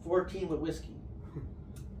 14 with whiskey.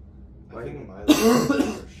 I think my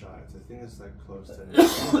last shots. I think it's like close to 9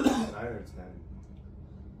 or 10.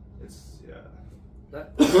 It's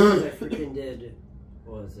That I freaking did.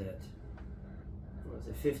 What was it?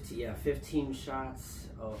 50? Yeah, 15 shots.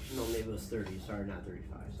 Oh no, maybe it was 30. Sorry, not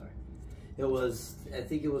 35. Sorry. It was. I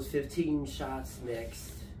think it was 15 shots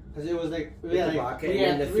mixed. Because it was like With the vodka, and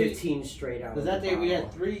then the 15 straight out. Because that day we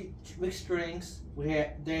had 3 mixed drinks. You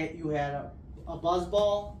had a buzz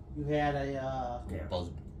ball. You had a Buzz.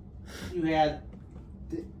 you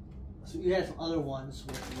had some other ones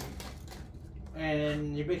with you,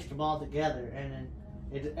 and you mixed them all together,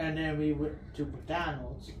 and then we went to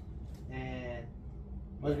McDonald's, and it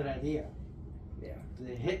was a good idea. Yeah.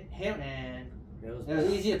 They hit him, and It was. it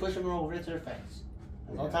was easy to push him over into their face.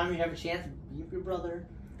 The Yeah. only time you have a chance to beat up your brother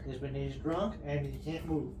is when he's drunk and he can't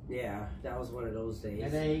move. Yeah, that was one of those days.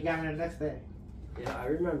 And then he got me the next day. Yeah, I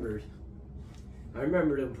remembered. I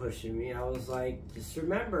remembered him pushing me. I was like, just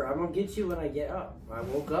remember, I'm gonna get you when I get up. I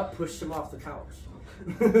woke up, pushed him off the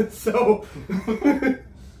couch. So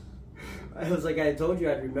I was like, I told you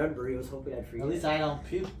I'd remember. He was hoping I'd forget. At least I don't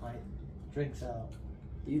puke my drinks out.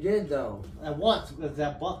 You did though. At once with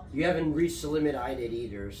that buck. You haven't reached the limit I did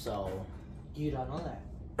either, so You don't know that.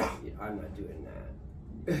 I'm not doing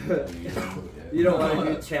that. You don't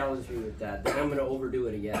want to challenge me with that. Then I'm gonna overdo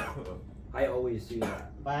it again. I always do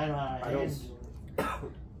that. But I know how I I don't.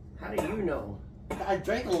 handle How do you know? it. I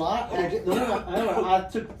drank a lot. And I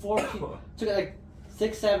took 14, took like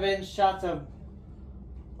 6, 7 shots of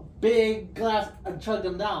a big glass and chugged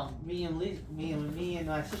them down. Me and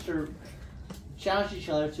my sister challenged each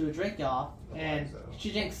other to a drink off, and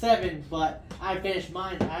she drank 7, but I finished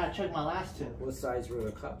mine. I chugged my last 2. What size were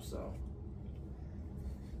the cups though?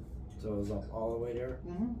 So it was up all the way there.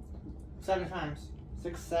 7 times,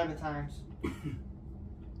 6, 7 times.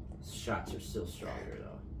 Shots are still stronger though.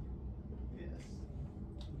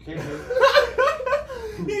 Okay.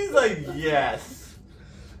 He's like, yes.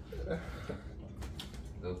 That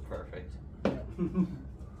was perfect.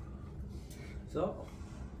 So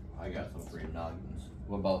I got some free noggins.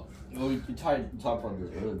 What about? Well, we talked about this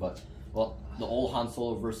earlier, but the old Han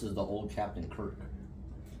Solo versus the old Captain Kirk.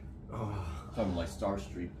 Talking like Star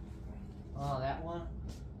Street. Oh, that one.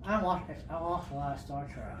 I I watched a lot of Star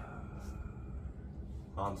Trek.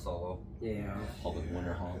 Han Solo. Yeah. Public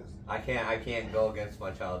winner, huh? I can't go against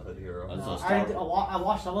my childhood hero. That's No, a Star I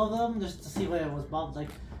watched some of them just to see what it was about. Like,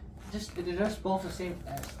 they're just both the same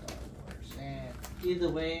as Star Wars. And either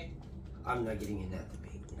way, I'm not getting in that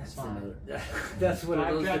debate. That's fine. That's one of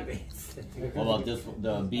those Star Trek. debates. What about this?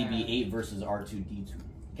 The BB-8 versus R2-D2.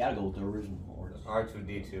 Gotta go with the original order.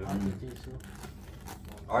 R2D2. R2D2.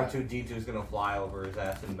 R2D2 is gonna fly over his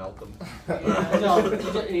ass and melt him. Yeah, no,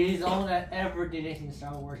 he's the only that ever did anything in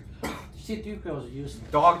Star Wars. C-3PO was useless.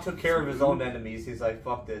 Dog took care of his own enemies. He's like,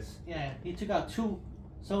 fuck this. Yeah, he took out 2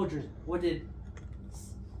 soldiers. What did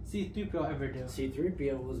C-3PO ever do?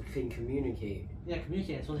 C-3PO can communicate. Yeah,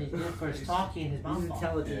 communicate. That's what he did for his talking and his mouth. He's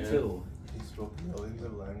intelligent too. He spoke millions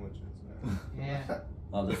of languages, man.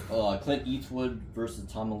 Yeah. Clint Eastwood versus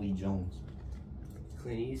Tommy Lee Jones.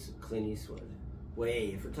 Clint Eastwood.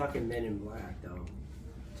 Wait, if we're talking Men in Black, though.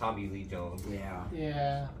 Tommy Lee Jones. Yeah.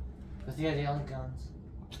 Yeah. Because he had the only guns.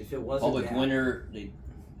 If it wasn't Public that, winner, they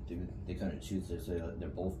couldn't choose. They say they're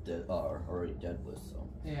both dead, already dead list. So.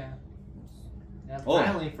 Yeah. Yeah, Oh,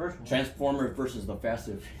 finally, first one. Transformers versus the Fast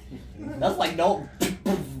and That's like no.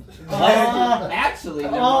 actually,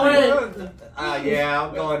 never Oh, mind. wait. Yeah,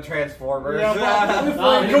 I'm going Transformers. Yeah, Come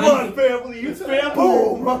on, family, it's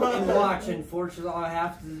boom. And watch, unfortunately, I'll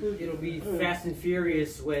have to. It'll be Fast and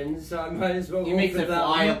Furious wins, so I might as well He go makes for it that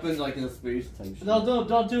fly one. up in like in space type shit. No,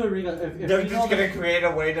 don't do it, Rico. If They're you just know gonna that- create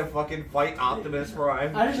a way to fucking fight Optimus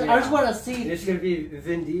Prime. I just want to see. It's gonna be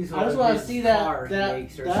Vin Diesel. I just want to see car that he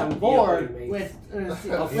makes, or that some board vehicle he with.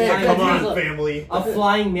 makes. Vin Come on, Diesel. family. A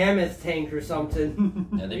flying mammoth tank or something.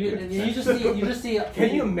 Yeah, they You, could- you just see.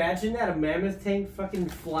 Can you imagine that, a mammoth tank fucking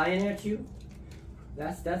flying at you?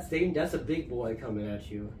 That's a big boy coming at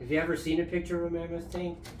you. Have you ever seen a picture of a mammoth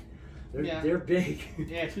tank? They're big.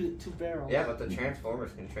 Yeah, two barrels. Yeah, but the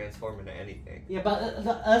Transformers can transform into anything. Yeah, but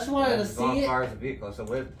I just wanted to As long see as it. far as a vehicle, so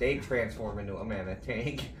what if they transform into a mammoth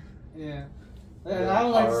tank? Yeah. I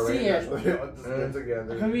would like to see it. Just get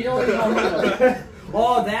together. I mean, we don't know.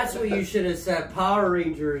 Oh, that's what you should have said. Power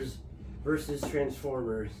Rangers versus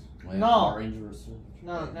Transformers. Like, No. Power Rangers.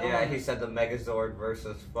 No, no. Yeah, he said the Megazord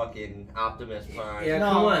versus fucking Optimus Prime. Yeah, No,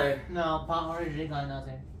 come on. no, Power Rangers ain't got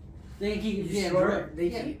nothing. They keep You getting sure? drunk. They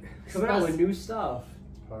Yeah. keep coming out with new stuff.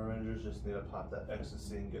 Power Rangers just need to pop that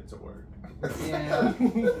ecstasy and get to work. Yeah.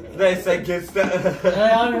 They said get They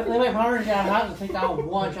make Power Rangers have to take out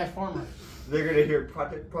one Transformer. They're gonna hear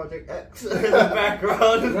Project X in the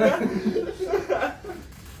background.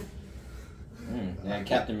 Yeah,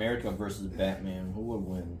 Captain America versus Batman. Who would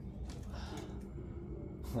win?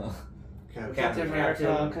 Captain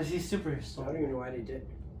America, because he's super I don't soldier. even know why they did.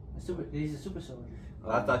 He's a super soldier.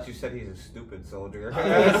 I thought you said he's a stupid soldier.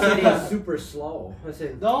 I said he's super slow. I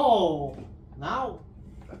said No, now.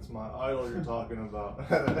 That's my idol you're talking about.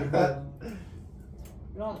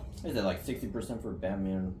 No. Is it like 60% for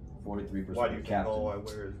Batman, 43% Why for do you think Captain? all I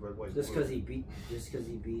wear is red, white, just blue? because he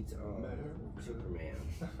beats Superman.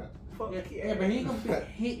 Fuck Yeah, but he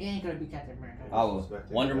ain't gonna be Captain America. Oh,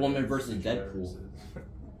 Wonder Woman versus Deadpool.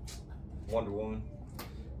 Wonder Woman.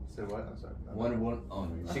 Say what? I'm sorry. Wonder Woman. Oh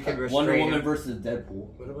no. She can restrain Wonder Woman him. versus Deadpool.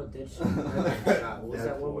 What about Deadshot? What's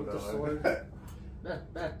that one with the sword?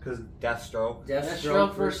 Because Deathstroke.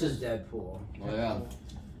 Deathstroke versus Deadpool. Oh yeah.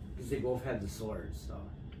 Because they both had the swords, so.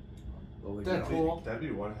 What would you Deadpool. that'd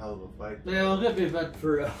be one hell of a fight. Yeah, it could be, but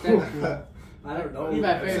For Deadpool. I don't know. He's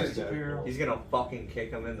my I'd favorite say superhero. He's gonna fucking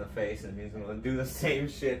kick him in the face and he's gonna do the same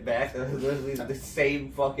shit back. Literally the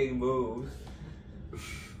same fucking moves.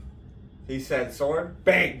 He said sword,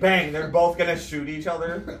 bang, bang. They're both gonna shoot each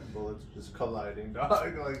other. Bullets just colliding, dog.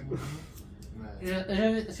 Like, man.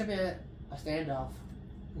 It's gonna be a standoff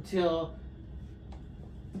until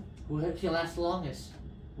who can last the longest,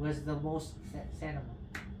 who has the most stamina.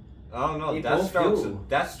 I don't know. They both do.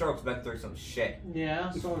 Deathstroke's been through some shit. Yeah,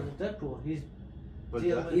 so is Deadpool. He's But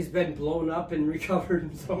dealing that- with. He's been blown up and recovered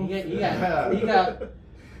and so. He got.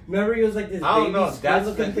 Remember, he was like this I don't baby know. squid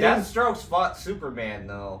looking thing? Deathstroke's fought Superman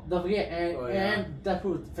though. Don't forget, and Oh, yeah. and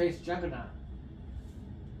Deadpool faced Juggernaut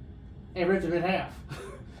and ripped him in half.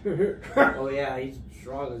 Oh yeah, he's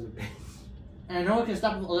strong as a bitch. And no one can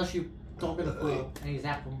stop him unless you don't get the clue and you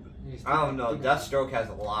zap him. and you I don't know. stick him. Deathstroke has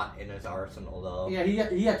a lot in his arsenal though. Yeah,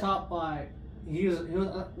 he got taught by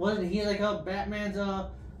wasn't he like a Batman's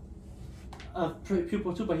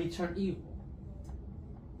pupil too, but he turned evil.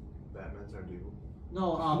 Batman turned evil.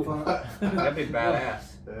 No, for That'd be badass.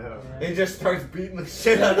 Yeah. He just starts beating the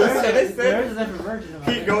shit out of the there's citizen. a different version of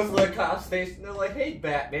He it. goes to the cop station. They're like, "Hey,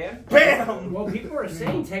 Batman!" Bam! Well, people are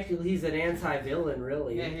saying technically he's an anti-villain,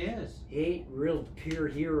 really. Yeah, he is. He ain't real pure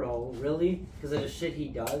hero, really, because of the shit he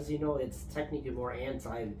does. You know, it's technically more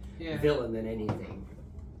anti-villain than anything.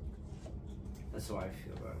 That's how I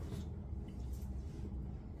feel about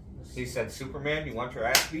it. He said, "Superman, you want your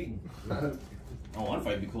ass beat?" Oh, one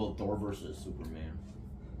fight would be cool. Thor versus Superman.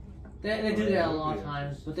 They do that a lot of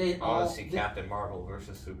times, but they I all. want to see Captain Marvel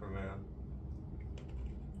versus Superman.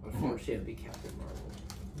 Unfortunately, it'd be Captain Marvel.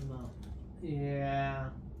 No. Yeah.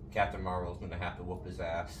 Captain Marvel's gonna have to whoop his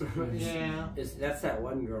ass. Yeah. That's that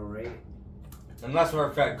one girl, right? Unless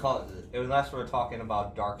we're talking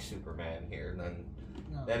about Dark Superman here,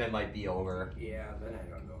 then it might be over. Yeah, then I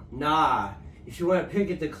don't know. Nah, if you want to pick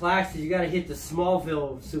at the classes, you gotta hit the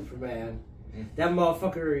Smallville Superman. That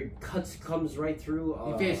motherfucker comes right through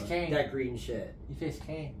He faced Kane. that green shit. You face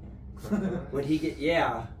Kane. When he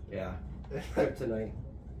kryptonite.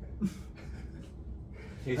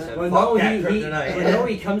 He said, Well, "Fuck no, that kryptonite." well, no,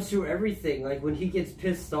 he comes through everything. Like when he gets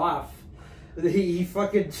pissed off, he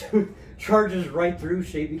fucking charges right through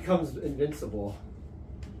shit. He becomes invincible.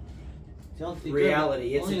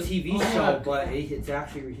 Reality. It's a TV show, but it's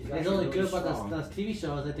actually he's It's actually only really good strong. about this TV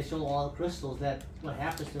show is that they show all the crystals. That what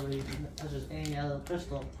happens to when you touches any other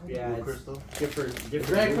crystal. Yeah, Blue it's crystal. different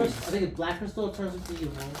Red movies. crystal, I think it's black crystal turns into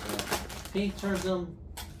evil. Pink turns him.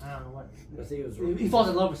 I don't know what. I think it was He falls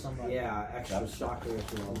in love with somebody. yeah, extra shocker as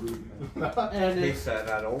well. And He then said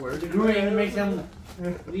that over. the green makes them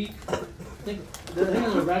weak. I think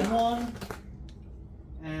there's a red one.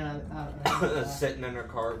 And Sitting in her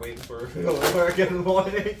car waiting for her to go to work in the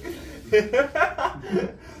morning.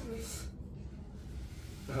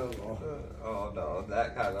 Oh no,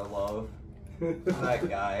 that kind of love. That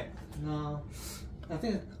guy. no, I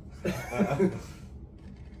think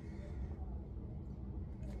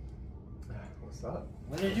What's up?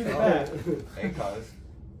 when did you get back? Hey, cuz.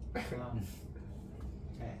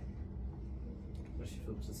 Okay. She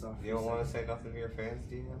flips us off. You don't want to say nothing to your fans,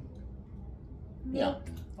 DM? Yeah.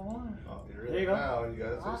 Come on. Oh, you're There really you go. now. You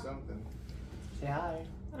gotta say something. Say hi.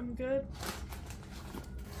 I'm good.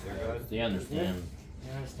 You're good? They understand.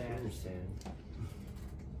 I I understand. understand.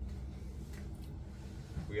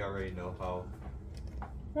 We already know how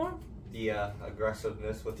What? the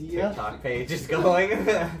aggressiveness with the Yeah. TikTok page is going.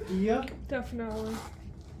 Dia. Definitely.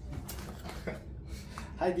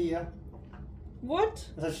 Hi, Dia. What?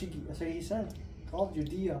 That's what he said. Called you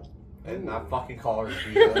Dia. And not fucking call her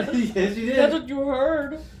Dia. Yes, you That's did. what you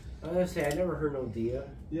heard. I was gonna say I never heard no Dia.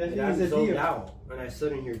 Yeah, And he I said zoned Dia. out when I still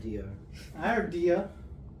didn't hear Dia. I heard Dia.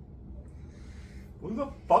 Who the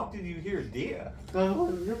fuck did you hear Dia?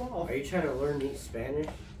 Your mom. Are you trying to learn Spanish?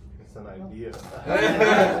 It's an idea.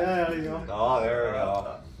 Yeah, there you go. Oh, there we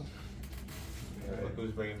go. Yeah. Look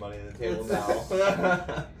who's bringing money to the table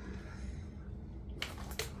now.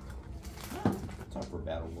 Time for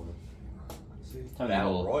Battle Royal. Time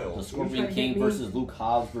Battle to go. Royal. The You Scorpion trying to King hit me? versus Luke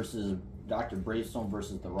Hobbs versus Dr. Bravestone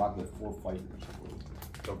versus The Rock with 4 fighters.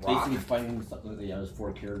 The Rock. Basically fighting something. Yeah, there's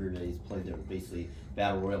 4 characters that he's played. They're basically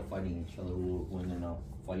Battle Royal fighting each other who will win in a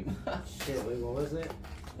fight. Shit, wait, what was it?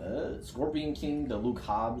 Scorpion King, the Luke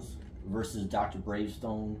Hobbs versus Dr.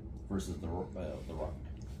 Bravestone versus the Rock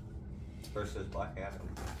Versus Black Adam.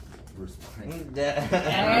 versus. Yeah,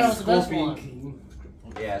 that was the best Scorpion one. King.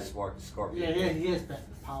 Yeah, Scorpion. Yeah, he has better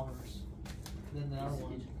powers than the other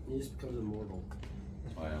one. He just becomes immortal.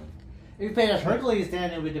 Oh, yeah. If you pay us Hercules,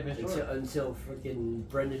 then it would have been short. Until freaking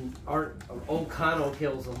Brendan O'Connell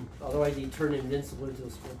kills him. Otherwise, he turned invincible into a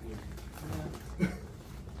scorpion.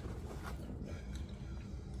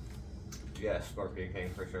 Yeah, Scorpion King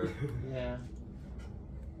for sure. Yeah.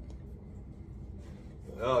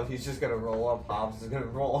 Oh, he's just gonna roll up. Hobbs is gonna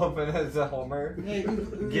roll up and as a Homer.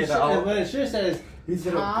 Get Get out. What it should have said is He's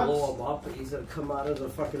gonna Hobbs. blow him up, and he's gonna come out of the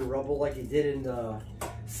fucking rubble like he did in the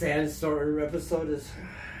Sandstorm episode.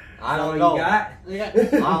 I don't all know. You got? Yeah. I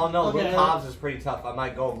don't know. Okay. Luke Hobbs is pretty tough. I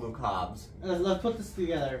might go Luke Hobbs. Let's put this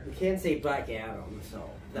together. You can't say Black Adam, so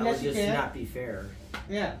that Yes, would you just can. not be fair.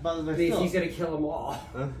 Yeah, but they're Because still. he's gonna kill them all.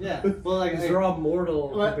 Yeah, well, like Because they're all mortal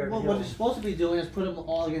compared to what him. you're supposed to be doing is put them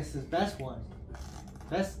all against his best one.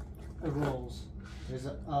 Best roles. There's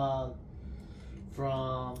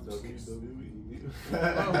from He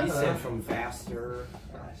said from Faster.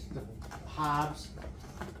 Hobbs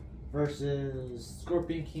versus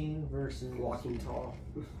Scorpion King versus Walking Tall.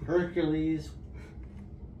 Hercules,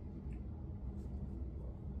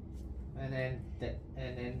 and then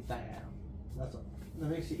Diana. That's all. That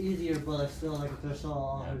makes it easier, but it's still like if they're still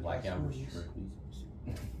all Yeah, Black Adam versus movies. Hercules.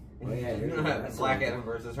 Oh yeah, that's Black Adam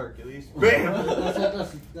versus Hercules. Bam! Bam!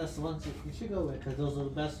 That's the ones you should go with because those are the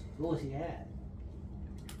best roles he had.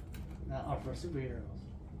 Not are for superheroes.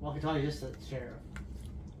 Walkie-talkie is just a sheriff.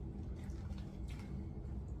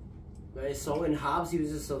 Right, so in Hobbs, he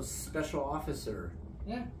was just a special officer.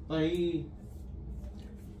 Yeah, but he.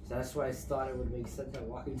 So that's why I thought it would make sense that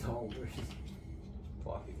Walking Tall versus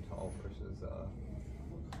Walking Tall versus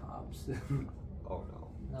Hobbs. oh no.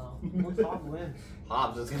 No, one top wins.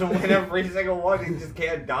 Hobbs is gonna win every single one. He just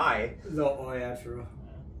can't die. No, oh yeah, true.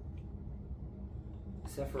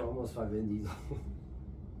 Except for almost 5 indies.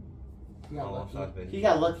 He got Almost lucky. I've been- He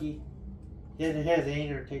got lucky. He had his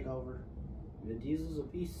anger take over. Vin Diesel's a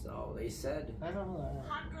beast, though. They said. I don't know that.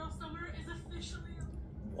 Hot Girl Summer is officially.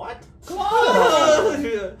 What? Come on!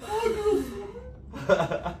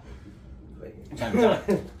 Wait.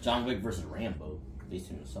 John Wick versus Rambo. Based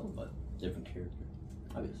on himself, but different character.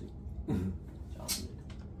 Obviously. John Wick.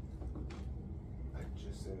 I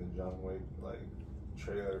just seen the John Wick like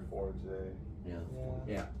trailer for today. Yeah.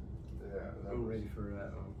 Yeah. Yeah, that I'm was, ready for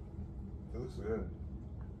that. it looks good.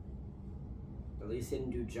 At least they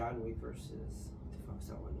didn't do John Wick versus. What the fuck's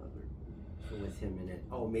that one other? With him in it.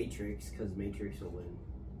 Oh, Matrix, because Matrix will win.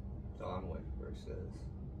 John Wick versus.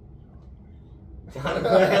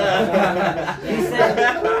 He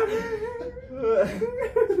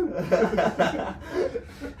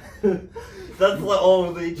That's the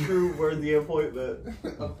only true worthy appointment.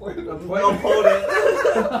 Appointment. Opponent.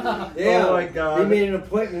 Yeah. Oh my god. They made an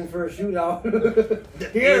appointment for a shootout.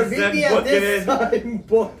 Here, Is meet them me at booking this in? time.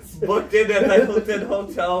 Books. Booked in at the Hilton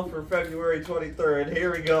Hotel for February 23rd.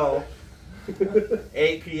 Here we go.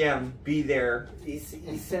 8 p.m. Be there. He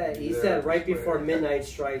said Yeah, right that's before right. midnight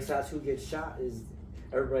strikes, that's who gets shot. Is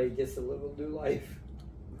everybody gets to live a new life.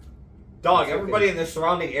 Dog, That's everybody okay. in the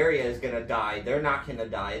surrounding area is gonna die. They're not gonna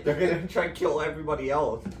die. They're gonna try to kill everybody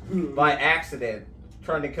else by accident,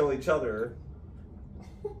 trying to kill each other.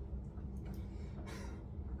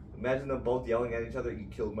 Imagine them both yelling at each other, "You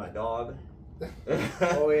killed my dog."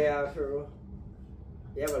 Oh yeah, true.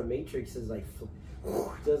 Yeah, but Matrix is like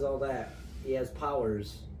does all that. He has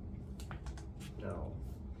powers. No,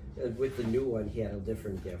 with the new one, he had a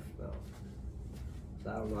different gift. No,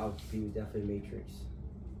 so I don't know. I'll be definitely Matrix.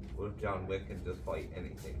 What if John Wick can just fight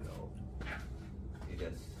anything though? He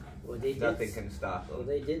just Well, they nothing did. can stop Well, him.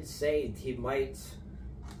 they did say he might.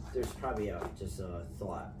 There's probably just a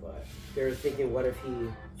thought, but they're thinking, what if he?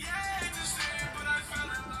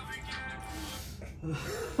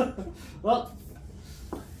 Well,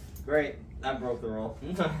 Great, that broke the rule.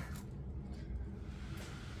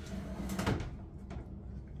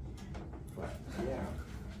 Yeah.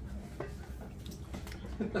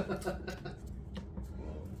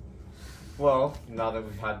 Well, now that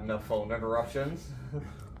we've had enough phone interruptions.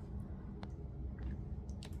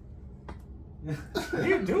 What are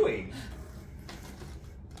you doing?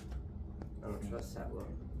 I don't trust that look.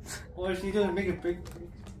 what is she doing? Making big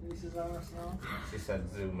faces on us now? She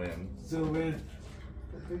said zoom in. Zoom in.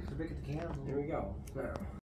 Big the candle. Here we go. Now.